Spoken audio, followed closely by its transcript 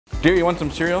Dear, you want some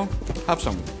cereal? Have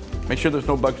some. Make sure there's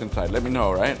no bugs inside. Let me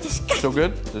know, right? Disgusting. Still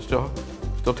good? Does it still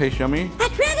taste yummy?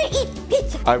 I'd rather eat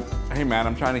pizza. Hey man,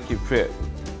 I'm trying to keep fit.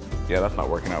 Yeah, that's not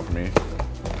working out for me.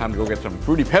 Time to go get some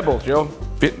Fruity Pebbles, yo.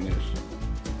 Fitness.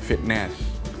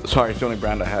 Sorry, it's the only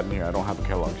brand I had in here. I don't have a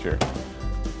Kellogg's here.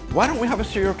 Why don't we have a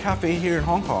cereal cafe here in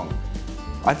Hong Kong?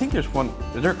 I think there's one.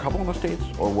 Is there a couple in the States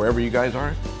or wherever you guys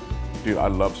are? Dude, I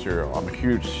love cereal. I'm a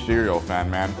huge cereal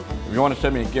fan, man. If you want to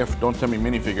send me a gift, don't send me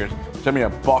minifigures. Send me a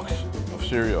box of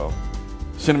cereal.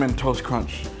 Cinnamon Toast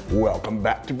Crunch. Welcome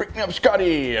back to Break Me Up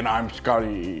Scottie, and I'm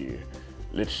Scottie.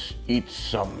 Let's eat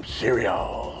some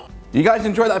cereal. You guys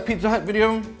enjoy that Pizza Hut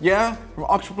video? Yeah, from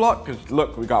Oxford Block? Because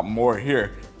look, we got more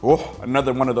here. Oh,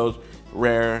 another one of those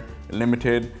rare,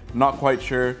 limited, not quite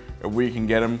sure if we can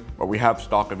get them, but we have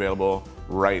stock available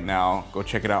right now. Go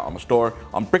check it out on the store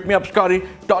on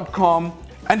breakmeupscottie.com.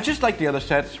 And just like the other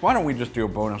sets, why don't we just do a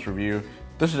bonus review?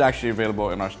 This is actually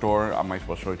available in our store. I might as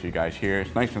well show it to you guys here.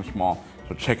 It's nice and small,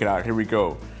 so check it out. Here we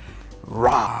go.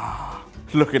 Rah!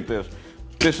 Look at this.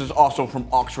 This is also from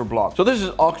Oxford Block. So this is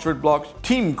Oxford Block's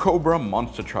Team Cobra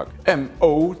Monster Truck,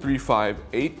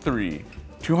 MO3583.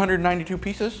 292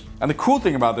 pieces. And the cool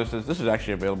thing about this is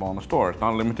actually available on the store. It's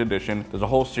not a limited edition. There's a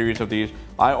whole series of these.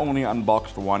 I only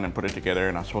unboxed one and put it together,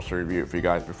 and I was supposed to review it for you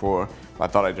guys before. But I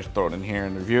thought I'd just throw it in here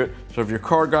and review it. So if you're a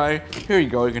car guy, here you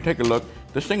go. You can take a look.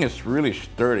 This thing is really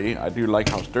sturdy. I do like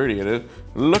how sturdy it is.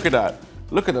 Look at that.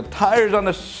 Look at the tires on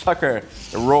this sucker.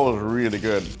 It rolls really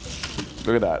good.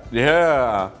 Look at that.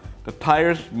 Yeah. The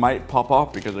tires might pop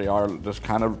off because they are just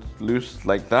kind of loose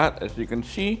like that. As you can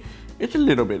see, it's a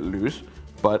little bit loose.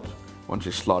 But once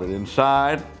you slot it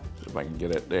inside, see if I can get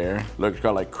it there. Look, it's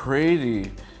got like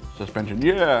crazy suspension.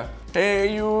 Yeah.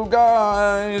 Hey, you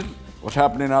guys. What's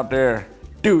happening out there?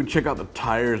 Dude, check out the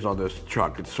tires on this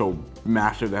truck. It's so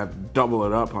massive. They have to double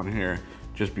it up on here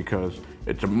just because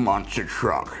it's a monster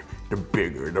truck. The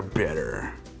bigger, the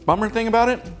better. Bummer thing about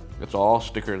it, it's all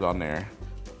stickers on there.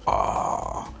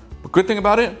 But good thing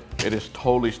about it, it is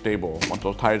totally stable. Once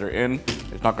those tires are in,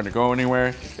 it's not gonna go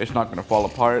anywhere. It's not gonna fall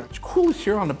apart. It's cool as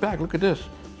here on the back, look at this.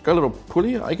 It's got a little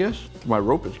pulley, I guess. My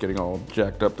rope is getting all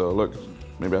jacked up though. Look,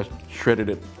 maybe I shredded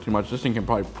it too much. This thing can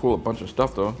probably pull a bunch of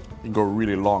stuff though. It can go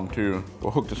really long too.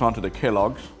 We'll hook this onto the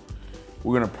Kellogg's.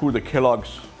 We're gonna pull the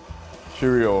Kellogg's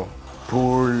cereal.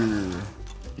 Pull.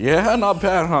 Yeah, not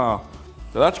bad, huh?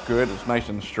 So that's good, it's nice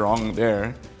and strong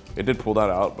there. It did pull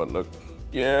that out, but look.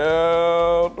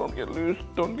 Yeah, don't get loose,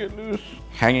 don't get loose.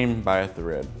 Hanging by a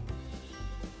thread.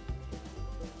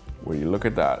 Will you look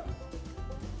at that?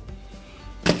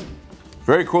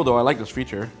 Very cool though, I like this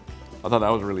feature. I thought that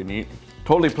was really neat.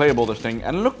 Totally playable, this thing.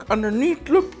 And look underneath,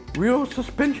 look, real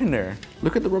suspension there.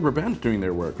 Look at the rubber bands doing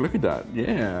their work, look at that,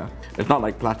 yeah. It's not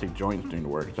like plastic joints doing the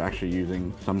work, it's actually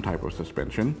using some type of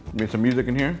suspension. Made some music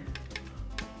in here.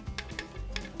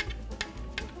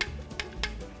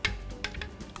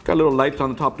 Got little lights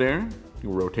on the top there. You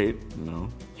can rotate, you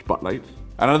know, spotlights.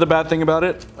 Another bad thing about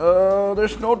it,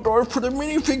 there's no door for the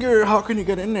minifigure. How can you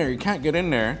get in there? You can't get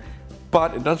in there,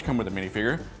 but it does come with a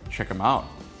minifigure. Check him out.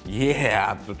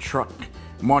 Yeah, the truck,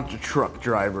 monster truck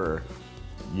driver.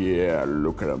 Yeah,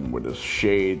 look at him with his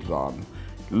shades on.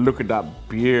 Look at that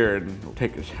beard. He'll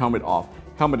take his helmet off.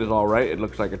 Helmet is all right. It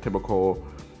looks like a typical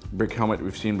brick helmet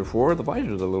we've seen before. The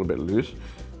visor is a little bit loose.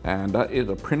 And that is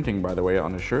a printing, by the way,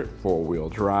 on his shirt. 4-wheel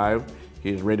drive.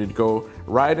 He's ready to go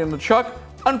ride in the truck.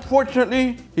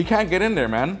 Unfortunately, he can't get in there,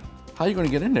 man. How are you going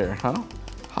to get in there, huh?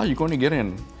 How are you going to get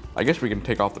in? I guess we can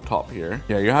take off the top here.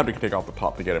 Yeah, you have to take off the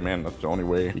top to get him in. That's the only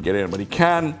way you get in. But he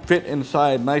can fit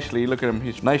inside nicely. Look at him.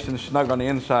 He's nice and snug on the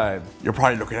inside. You're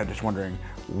probably looking at this wondering,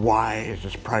 why is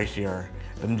this pricier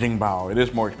than Jingbao? It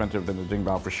is more expensive than the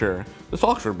Jingbao for sure. This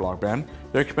Oxford Block, man.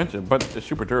 They're expensive, but it's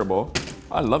super durable.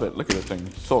 I love it. Look at this thing.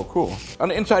 It's so cool. On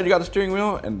the inside, you got the steering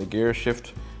wheel and the gear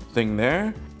shift thing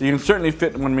there. You can certainly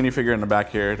fit one minifigure in the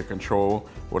back here to control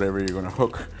whatever you're going to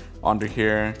hook onto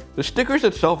here. The stickers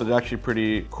itself is actually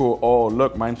pretty cool. Oh,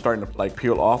 look, mine's starting to like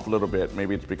peel off a little bit.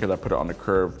 Maybe it's because I put it on the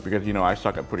curve because, you know, I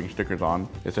suck at putting stickers on.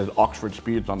 It says Oxford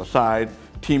Speeds on the side,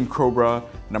 Team Cobra,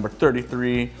 number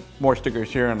 33. More stickers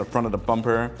here on the front of the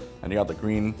bumper. And you got the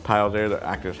green tiles there that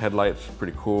act as headlights.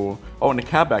 Pretty cool. Oh, and the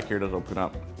cab back here does open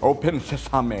up. Open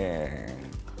sesame.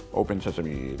 Open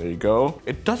sesame, there you go.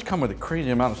 It does come with a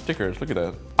crazy amount of stickers, look at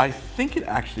that. I think it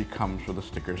actually comes with the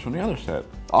stickers from the other set.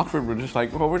 Oxford were just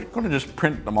like, well, we're gonna just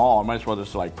print them all. I might as well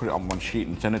just like put it on one sheet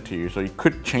and send it to you. So you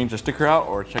could change the sticker out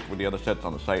or check with the other sets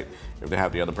on the site if they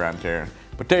have the other brands there.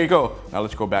 But there you go. Now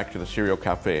let's go back to the cereal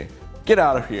cafe. Get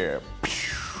out of here.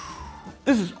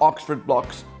 This is Oxford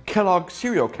Block's Kellogg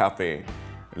Cereal Cafe.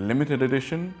 Limited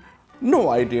edition. No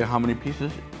idea how many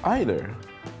pieces either.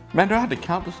 Man, do I have to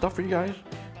count this stuff for you guys?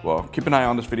 Well, keep an eye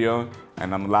on this video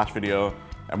and on the last video,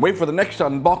 and wait for the next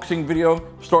unboxing video,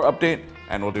 store update,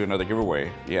 and we'll do another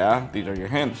giveaway. Yeah, these are your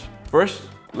hints. First,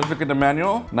 let's look at the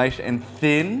manual. Nice and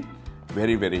thin,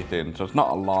 very, very thin. So it's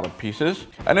not a lot of pieces.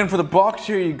 And then for the box,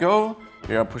 here you go.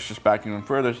 Here, I'll push this back even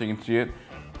further so you can see it.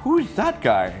 Who's that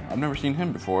guy? I've never seen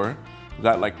him before. Is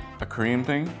that like a Korean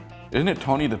thing? Isn't it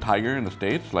Tony the Tiger in the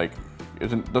States? Like,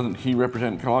 doesn't he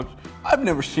represent Kellogg's? I've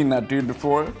never seen that dude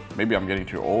before. Maybe I'm getting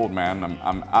too old, man.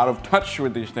 I'm out of touch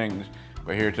with these things.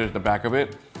 But here it is, the back of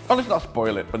it. Oh, let's not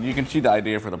spoil it, but you can see the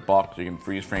idea for the box. You can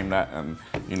freeze frame that and,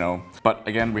 you know. But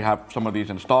again, we have some of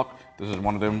these in stock. This is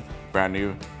one of them, brand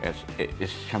new.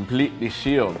 It's completely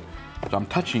sealed. So I'm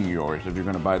touching yours if you're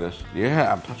gonna buy this.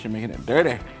 Yeah, I'm touching, making it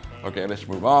dirty. Okay, let's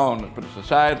move on. Let's put this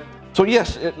aside. So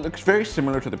yes, it looks very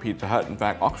similar to the Pizza Hut. In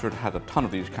fact, Oxford has a ton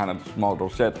of these kind of small little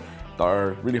sets that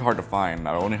are really hard to find.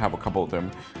 I only have a couple of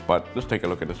them, but let's take a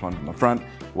look at this one from the front.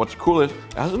 What's cool is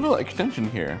it has a little extension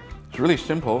here. It's really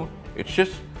simple. It's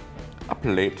just a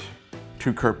plate,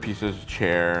 2 curved pieces, a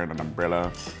chair, and an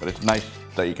umbrella. But it's nice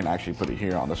that you can actually put it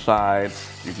here on the side.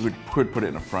 You could put it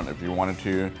in the front if you wanted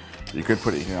to. You could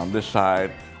put it here on this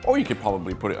side, or you could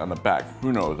probably put it on the back.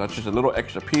 Who knows? That's just a little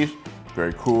extra piece.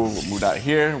 Very cool. We'll move that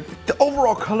here. The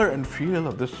overall color and feel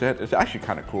of this set is actually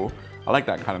kind of cool. I like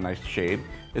that kind of nice shade.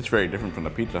 It's very different from the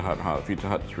Pizza Hut. The Pizza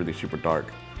Hut is really super dark.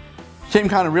 Same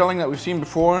kind of railing that we've seen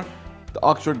before. The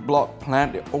Oxford block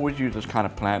plant, they always use this kind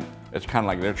of plant. It's kind of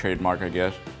like their trademark, I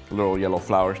guess. A little yellow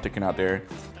flower sticking out there.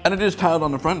 And it is tiled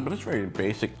on the front, but it's very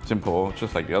basic, simple,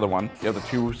 just like the other one. You have the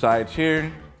 2 sides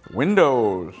here.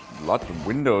 Windows, lots of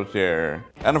windows there.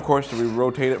 And of course, if we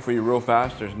rotate it for you real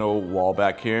fast, there's no wall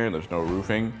back here, there's no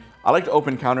roofing. I like the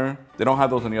open counter. They don't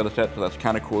have those in the other set, so that's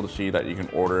kind of cool to see that you can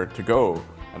order to go.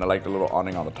 And I like the little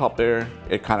awning on the top there.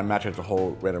 It kind of matches the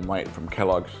whole red and white from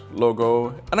Kellogg's logo.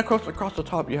 And of course, across the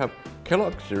top, you have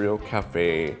Kellogg Cereal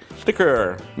Cafe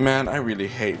sticker. Man, I really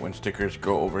hate when stickers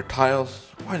go over tiles.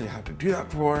 Why do they have to do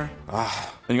that for? And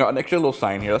you got an extra little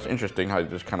sign here. That's interesting how you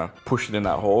just kind of push it in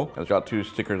that hole. It's got 2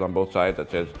 stickers on both sides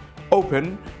that says,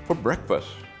 open for breakfast.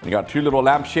 And you got 2 little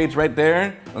lampshades right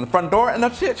there on the front door, and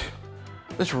that's it.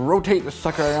 Let's rotate this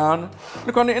sucker around.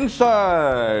 Look on the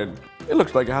inside. It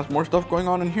looks like it has more stuff going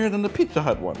on in here than the Pizza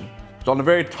Hut one. So on the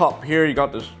very top here, you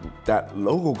got that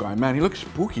logo guy. Man, he looks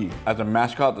spooky. As a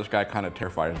mascot, this guy kind of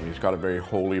terrifies me. He's got a very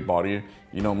holy body.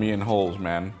 You know me and holes,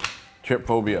 man. Trip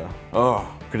phobia.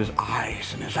 Oh, look at his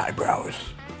eyes and his eyebrows.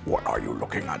 What are you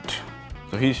looking at?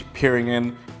 So he's peering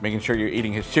in, making sure you're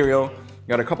eating his cereal.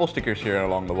 Got a couple stickers here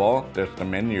along the wall. There's the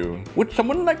menu. Would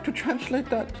someone like to translate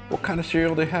that? What kind of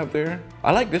cereal they have there?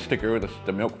 I like this sticker with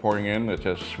the milk pouring in. It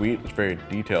says sweet. It's very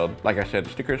detailed. Like I said,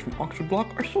 stickers from Oxford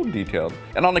Block are so detailed.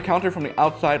 And on the counter from the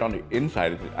outside, on the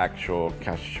inside is the actual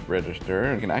cash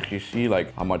register. You can actually see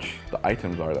like how much the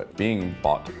items are that being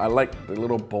bought. I like the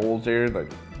little bowls there, like,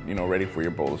 you know, ready for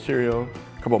your bowl of cereal.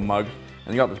 A couple mugs.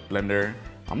 And you got this blender.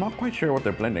 I'm not quite sure what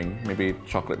they're blending. Maybe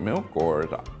chocolate milk, or is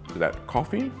that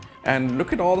coffee? And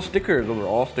look at all the stickers. Those are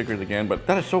all stickers again, but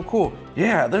that is so cool.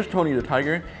 Yeah, there's Tony the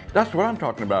Tiger. That's what I'm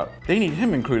talking about. They need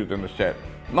him included in the set.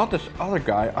 Not this other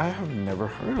guy. I have never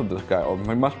heard of this guy. Oh,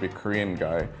 he must be a Korean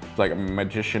guy. It's like a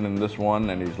magician in this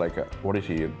one, and he's like, what is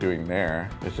he doing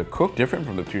there? It's a cook, different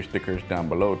from the 2 stickers down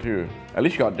below too. At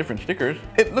least you got different stickers.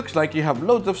 It looks like you have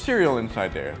loads of cereal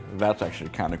inside there. That's actually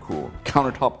kind of cool.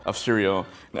 Countertop of cereal.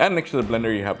 And next to the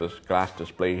blender, you have this glass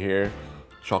display here.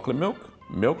 Chocolate milk.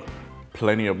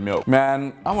 Plenty of milk.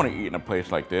 Man, I want to eat in a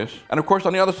place like this. And of course,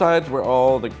 on the other sides where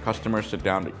all the customers sit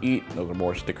down to eat, those are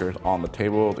more stickers on the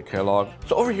table, the Kellogg.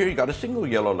 So over here, you got a single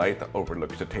yellow light that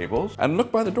overlooks the tables. And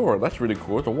look by the door, that's really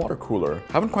cool. It's a water cooler.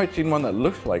 Haven't quite seen one that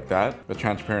looks like that, the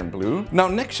transparent blue. Now,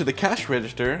 next to the cash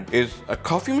register is a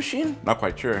coffee machine. Not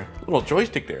quite sure. A little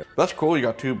joystick there. That's cool. You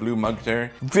got 2 blue mugs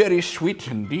there. Very sweet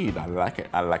indeed. I like it.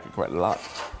 I like it quite a lot.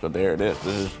 So there it is.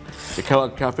 This is the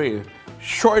Kellogg Cafe.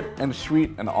 Short and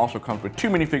sweet, and it also comes with 2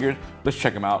 minifigures. Let's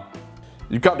check them out.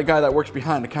 You've got the guy that works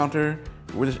behind the counter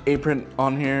with his apron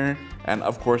on here, and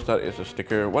of course that is a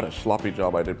sticker. What a sloppy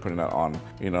job I did putting that on.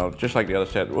 You know, just like the other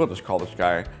set, we'll just call this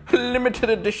guy limited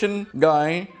edition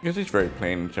guy, because he's very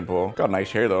plain and simple. Got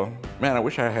nice hair though. Man, I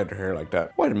wish I had hair like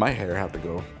that. Why did my hair have to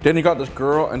go? Then you got this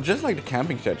girl, and just like the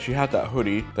camping set, she has that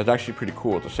hoodie that's actually pretty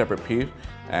cool. It's a separate piece,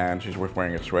 and she's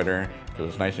wearing a sweater because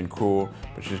it's nice and cool,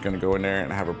 but she's gonna go in there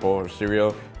and have her bowl of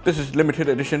cereal. This is limited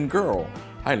edition girl.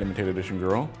 Hi, limited edition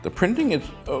girl. The printing is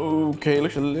okay.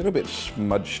 Looks a little bit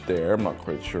smudged there. I'm not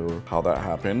quite sure how that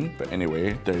happened, but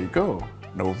anyway, there you go.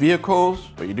 No vehicles,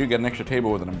 but you do get an extra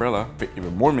table with an umbrella. Fit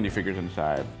even more minifigures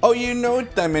inside. Oh, you know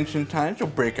it's dimension time, so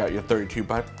break out your 32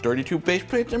 by 32 base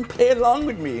plates and play along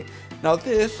with me. Now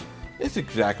this is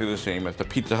exactly the same as the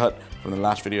Pizza Hut from the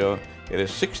last video. It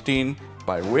is 16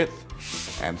 by width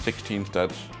and 16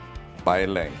 studs by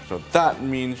length. So that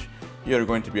means you're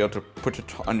going to be able to put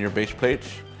it on your base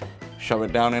plates, shove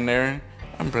it down in there,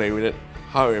 and play with it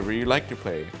however you like to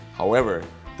play. However,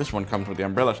 this one comes with the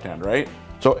umbrella stand, right?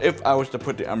 So if I was to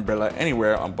put the umbrella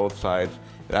anywhere on both sides,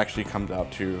 it actually comes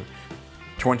out to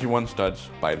 21 studs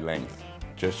by length.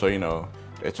 Just so you know,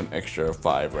 it's an extra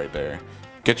 5 right there.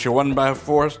 Get your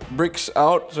 1x4 bricks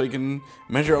out so you can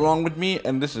measure along with me,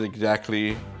 and this is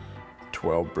exactly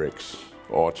 12 bricks.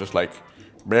 Oh, just like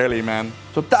barely, man.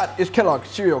 So that is Kellogg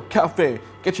Cereal Cafe.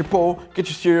 Get your bowl, get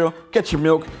your cereal, get your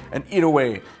milk, and eat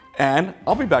away. And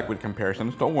I'll be back with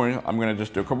comparisons. Don't worry, I'm gonna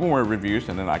just do a couple more reviews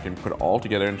and then I can put it all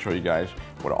together and show you guys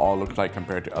what it all looks like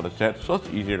compared to other sets. So it's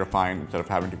easier to find instead of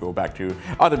having to go back to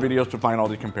other videos to find all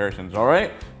these comparisons, all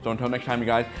right? So until next time, you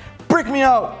guys, break me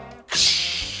out!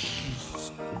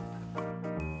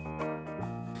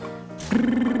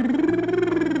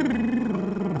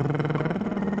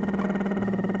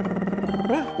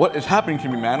 What is happening to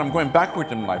me, man? I'm going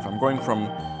backwards in life. I'm going from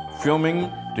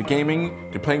filming to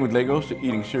gaming to playing with Legos to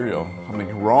eating cereal.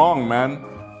 Something wrong, man.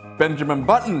 Benjamin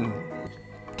Button.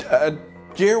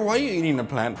 Dear, why are you eating the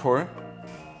plant for?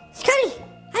 Scottie,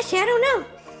 actually, I don't know.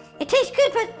 It tastes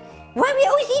good, but why are we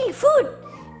always eating food?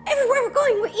 Everywhere we're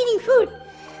going, we're eating food.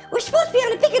 We're supposed to be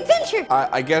on a big adventure.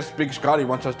 I guess Big Scottie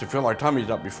wants us to fill our tummies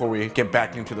up before we get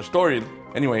back into the story.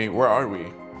 Anyway, where are we?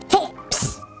 Hey,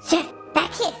 psst, sir,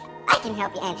 back here. I can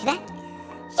help you answer that.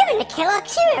 You're in the Kellogg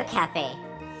Cereal Cafe.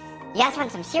 You guys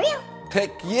want some cereal?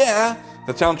 Heck yeah,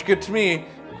 that sounds good to me.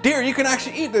 Dear, you can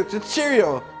actually eat this. It's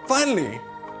cereal. Finally.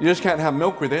 You just can't have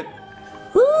milk with it.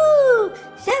 Ooh,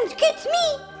 sounds good to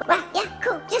me. Well, yeah,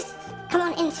 cool. Just come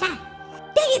on inside.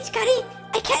 Dang it, Scottie.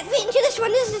 I can't fit into this one.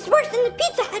 This is worse than the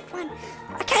Pizza Hut one.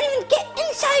 I can't even get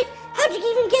inside. How'd you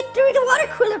even get through the water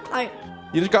cooler part?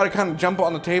 You just gotta kind of jump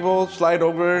on the table, slide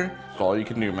over. That's all you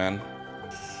can do, man.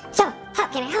 So, how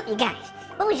can I help you guys?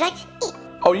 What would you like to eat?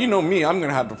 Oh, you know me. I'm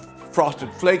gonna have the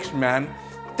Frosted Flakes, man.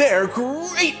 They're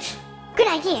great. Good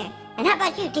idea. And how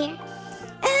about you, dear?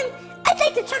 I'd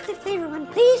like the chocolate flavor one,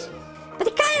 please. But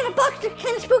the guy on the box looks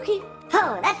kind of spooky.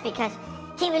 Oh, that's because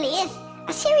he really is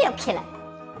a serial killer.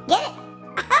 Get it?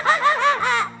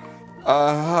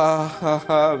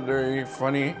 Very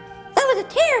funny. That was a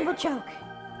terrible joke.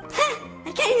 Ha!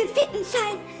 I can't even fit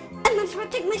inside. I must want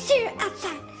to take my cereal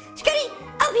outside. Scottie,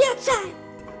 I'll be outside.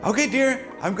 Okay, dear.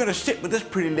 I'm gonna sit with this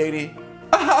pretty lady.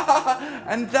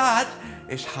 And that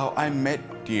is how I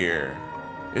met Dear.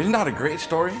 Isn't that a great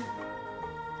story?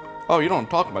 Oh, you don't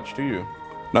talk much, do you?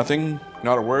 Nothing?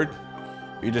 Not a word?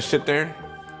 You just sit there?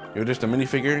 You're just a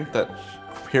minifigure that's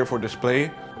here for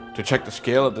display to check the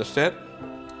scale of the set?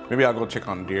 Maybe I'll go check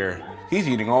on Dear. He's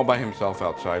eating all by himself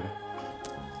outside.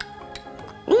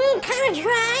 Kind of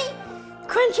dry,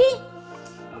 crunchy,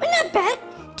 but not bad.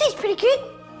 Tastes pretty good.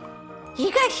 Do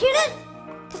you guys hear that?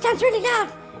 That sounds really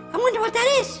loud. I wonder what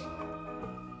that is.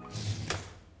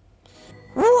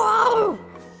 Whoa!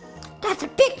 That's a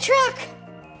big truck.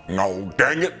 No,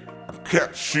 dang it. I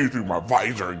can't see through my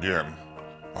visor again.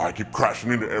 I keep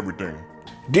crashing into everything.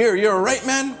 Dear, you're alright,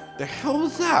 man? The hell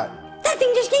was that? That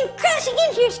thing just came crashing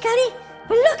in here, Scottie.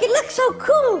 But look, it looks so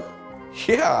cool.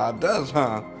 Yeah, it does,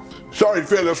 huh? Sorry,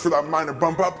 fellas, for that minor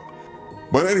bump up.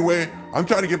 But anyway, I'm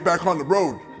trying to get back on the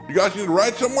road. You guys need to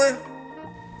ride somewhere?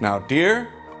 Now, Dear,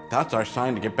 that's our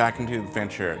sign to get back into the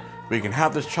adventure. We can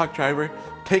have this truck driver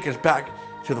take us back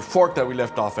to the fork that we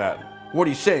left off at. What do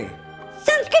you say?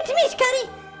 Sounds good to me, Scottie.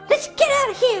 Let's get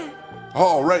out of here.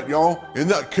 All right, y'all. In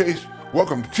that case,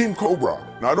 welcome to Team Cobra.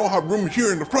 Now, I don't have room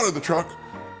here in the front of the truck,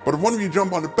 but if one of you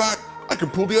jump on the back, I can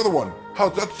pull the other one.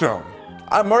 How's that sound?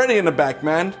 I'm already in the back,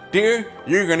 man. Dear,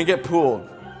 you're gonna get pulled.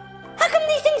 How come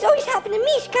these things always happen to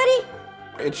me, Scottie?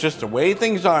 It's just the way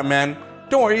things are, man.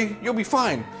 Don't worry, you'll be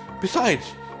fine. Besides,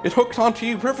 it hooks onto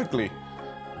you perfectly.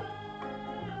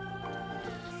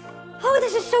 Oh,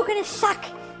 this is so gonna suck.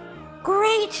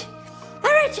 Great.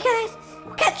 All right, you guys.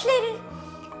 We'll catch you later.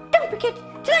 Don't forget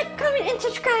to like, comment, and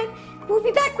subscribe. We'll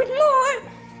be back with more.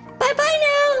 Bye-bye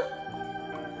now.